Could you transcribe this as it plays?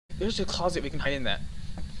there's a closet we can hide in that.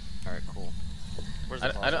 All right, cool. Where's the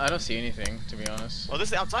closet? I don't see anything, to be honest. Oh, this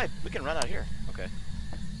is outside. We can run out here. Okay.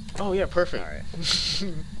 Oh yeah, perfect. All right.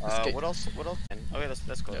 What else? What else? Okay,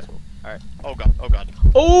 that's cool. Yeah. That's cool. All right. Oh god. Oh god.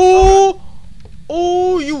 Oh!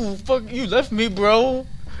 Oh, you left me, bro.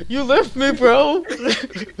 You left me, bro.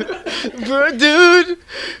 Bro, dude.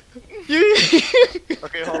 You.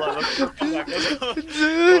 Okay, hold on. Let's come back. Let's go.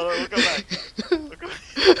 Dude. Hold on, we'll come back. We'll come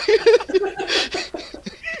back.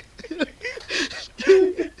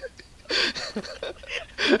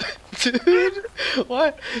 Dude,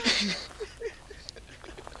 what?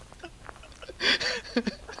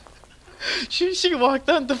 She walked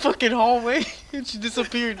down the fucking hallway and she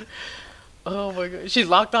disappeared. Oh my god, she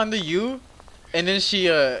locked onto you, and then she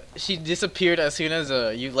disappeared as soon as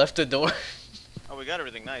you left the door. Oh, we got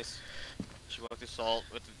everything nice. She walked through salt.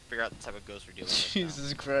 We have to figure out the type of ghost we're dealing with.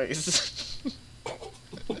 Jesus Christ.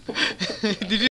 Did you